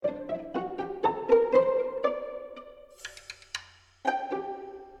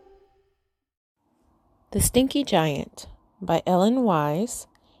The Stinky Giant by Ellen Wise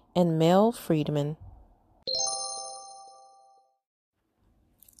and Mel Friedman.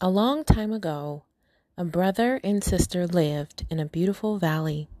 A long time ago, a brother and sister lived in a beautiful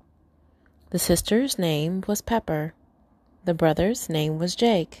valley. The sister's name was Pepper. The brother's name was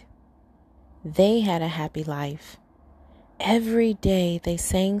Jake. They had a happy life. Every day they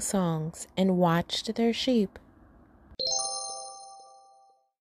sang songs and watched their sheep.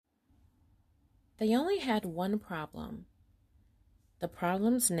 They only had one problem. The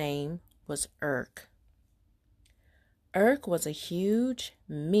problem's name was Urk. Urk was a huge,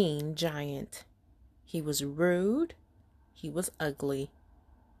 mean giant. He was rude. He was ugly.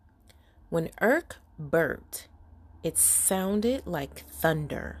 When Urk burped, it sounded like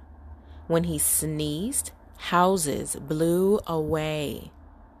thunder. When he sneezed, houses blew away.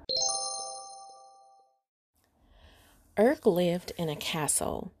 Urk lived in a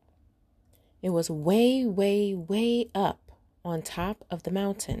castle. It was way, way, way up on top of the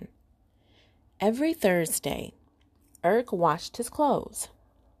mountain. Every Thursday, Urk washed his clothes.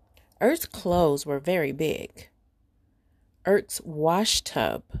 Urk's clothes were very big. Urk's wash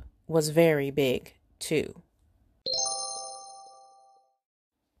tub was very big, too.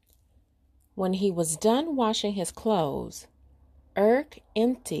 When he was done washing his clothes, Urk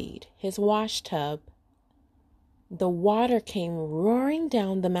emptied his wash tub. The water came roaring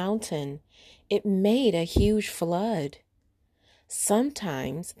down the mountain. It made a huge flood.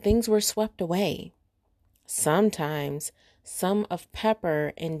 Sometimes things were swept away. Sometimes some of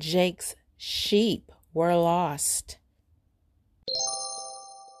Pepper and Jake's sheep were lost.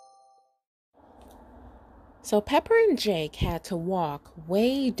 So Pepper and Jake had to walk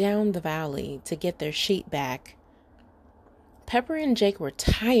way down the valley to get their sheep back. Pepper and Jake were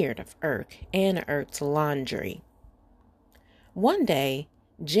tired of Urk and Urk's laundry. One day,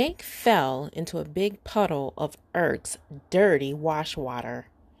 Jake fell into a big puddle of Urk's dirty wash water.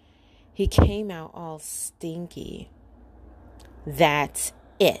 He came out all stinky. "That's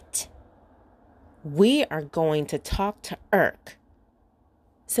it. We are going to talk to Urk,"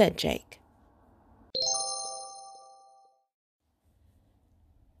 said Jake.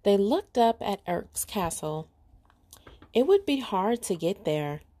 They looked up at Urk's castle. It would be hard to get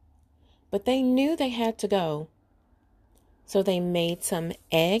there, but they knew they had to go. So they made some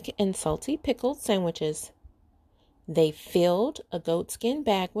egg and salty pickled sandwiches. They filled a goatskin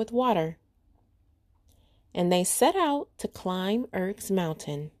bag with water. And they set out to climb Urk's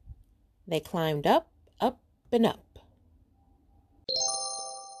mountain. They climbed up, up, and up.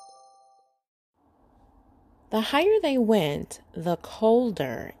 The higher they went, the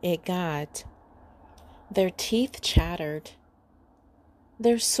colder it got. Their teeth chattered.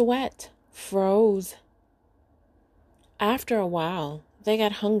 Their sweat froze. After a while, they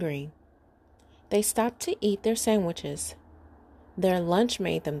got hungry. They stopped to eat their sandwiches. Their lunch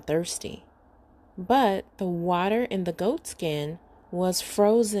made them thirsty. But the water in the goatskin was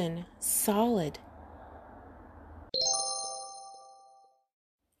frozen solid.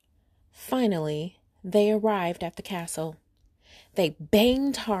 Finally, they arrived at the castle. They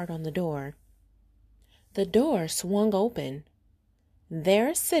banged hard on the door. The door swung open.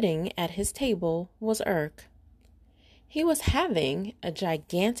 There, sitting at his table, was Urk. He was having a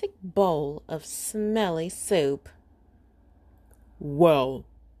gigantic bowl of smelly soup. "Well,"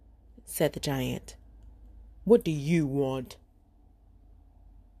 said the giant, "what do you want?"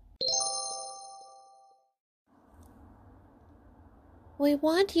 "We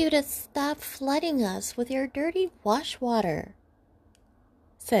want you to stop flooding us with your dirty wash water,"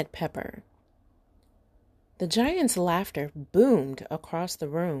 said Pepper. The giant's laughter boomed across the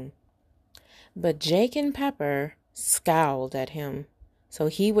room. But Jake and Pepper scowled at him so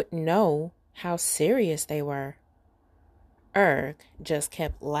he would know how serious they were. Urk just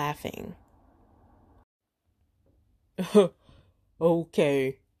kept laughing.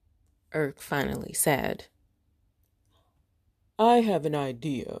 "Okay," Urk finally said. "I have an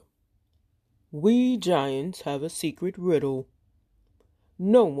idea. We giants have a secret riddle.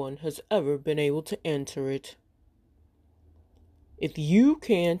 No one has ever been able to answer it. If you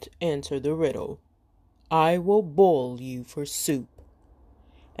can't answer the riddle, I will boil you for soup,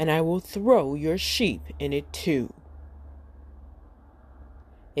 and I will throw your sheep in it too.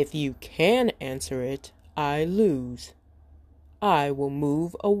 If you can answer it, I lose. I will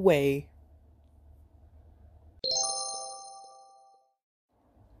move away."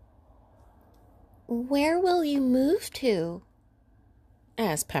 "Where will you move to?"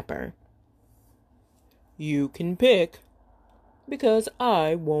 asked Pepper. "You can pick, because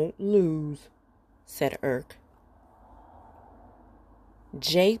I won't lose," said Urk.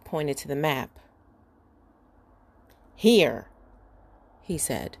 Jake pointed to the map. Here, he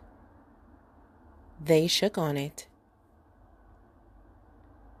said. They shook on it.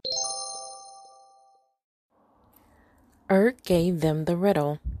 Urk gave them the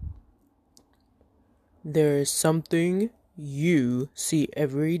riddle. There is something you see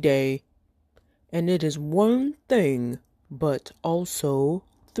every day, and it is one thing, but also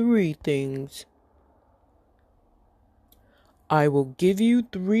three things. I will give you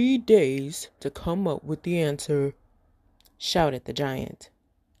 3 days to come up with the answer, shouted the giant.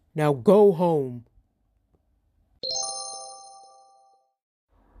 Now go home.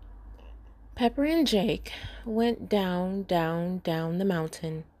 Pepper and Jake went down the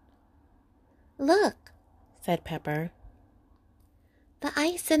mountain. Look, said Pepper. The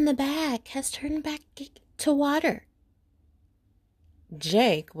ice in the bag has turned back to water.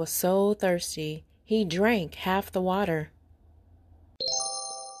 Jake was so thirsty, he drank half the water.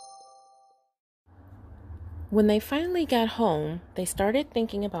 When they finally got home, they started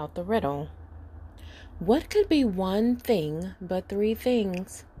thinking about the riddle. What could be one thing but three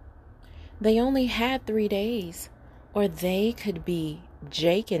things? They only had 3 days, or they could be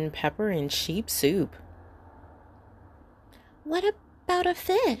Jake and Pepper in sheep soup. What about a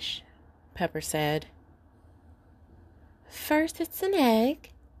fish? Pepper said. First it's an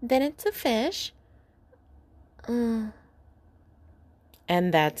egg, then it's a fish. And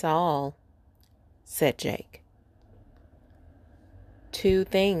that's all, said Jake. 2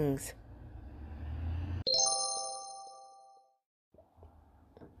 things.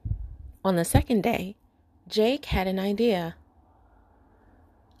 On the second day, Jake had an idea.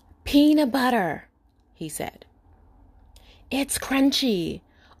 Peanut butter, he said. It's crunchy,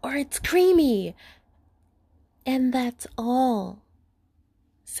 or it's creamy. And that's all,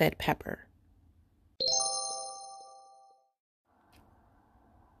 said Pepper.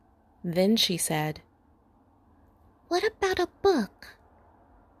 Then she said, What about a book?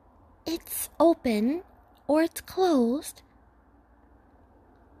 It's open, or it's closed.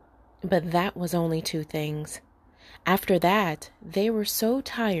 But that was only 2 things. After that, they were so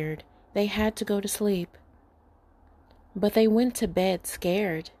tired they had to go to sleep. But they went to bed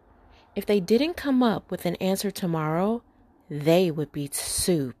scared. If they didn't come up with an answer tomorrow, they would be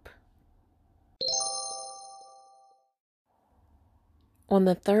soup. On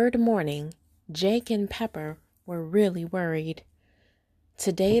the 3rd morning, Jake and Pepper were really worried.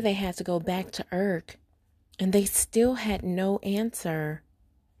 Today they had to go back to Urk, and they still had no answer.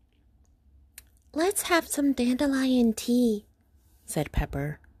 Let's have some dandelion tea, said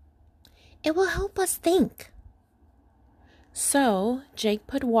Pepper. It will help us think. So Jake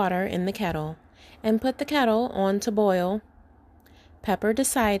put water in the kettle and put the kettle on to boil. Pepper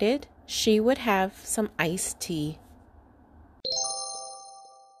decided she would have some iced tea.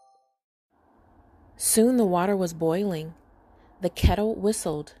 Soon the water was boiling. The kettle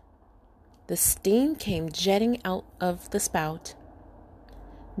whistled. The steam came jetting out of the spout.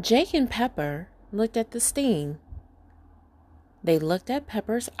 Jake and Pepper looked at the steam. They looked at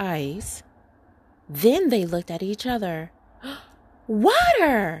Pepper's eyes. Then they looked at each other.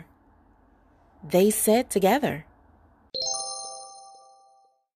 Water! They said together.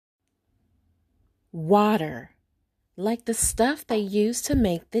 Water, like the stuff they used to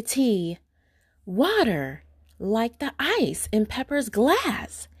make the tea. Water, like the ice in Pepper's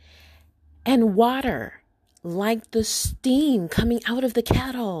glass. And water, like the steam coming out of the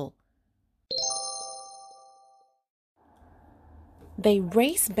kettle. They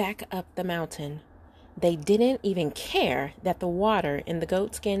raced back up the mountain. They didn't even care that the water in the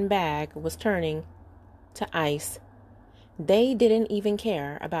goatskin bag was turning to ice. They didn't even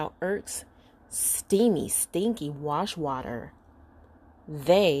care about Urk's steamy, stinky wash water.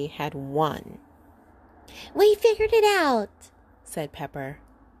 They had won. We figured it out, said Pepper.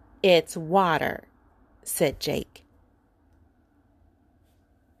 It's water, said Jake.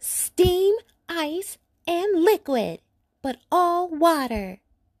 Steam, ice, and liquid, but all water.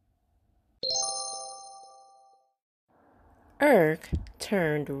 Urk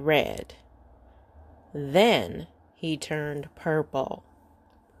turned red. Then he turned purple.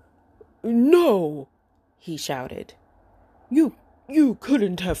 No, he shouted. You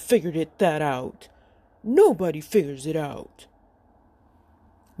couldn't have figured that out. Nobody figures it out.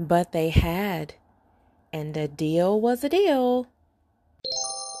 But they had, and a deal was a deal.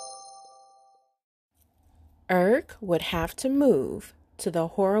 Urk would have to move to the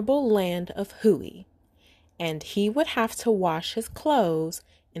horrible land of Hui, and he would have to wash his clothes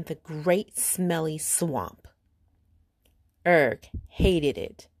in the great smelly swamp. Urk hated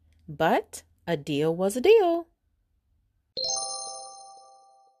it, but a deal was a deal.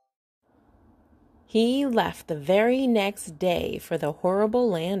 He left the very next day for the horrible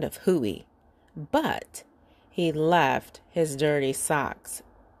land of Hui, but he left his dirty socks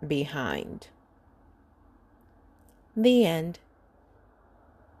behind. The end.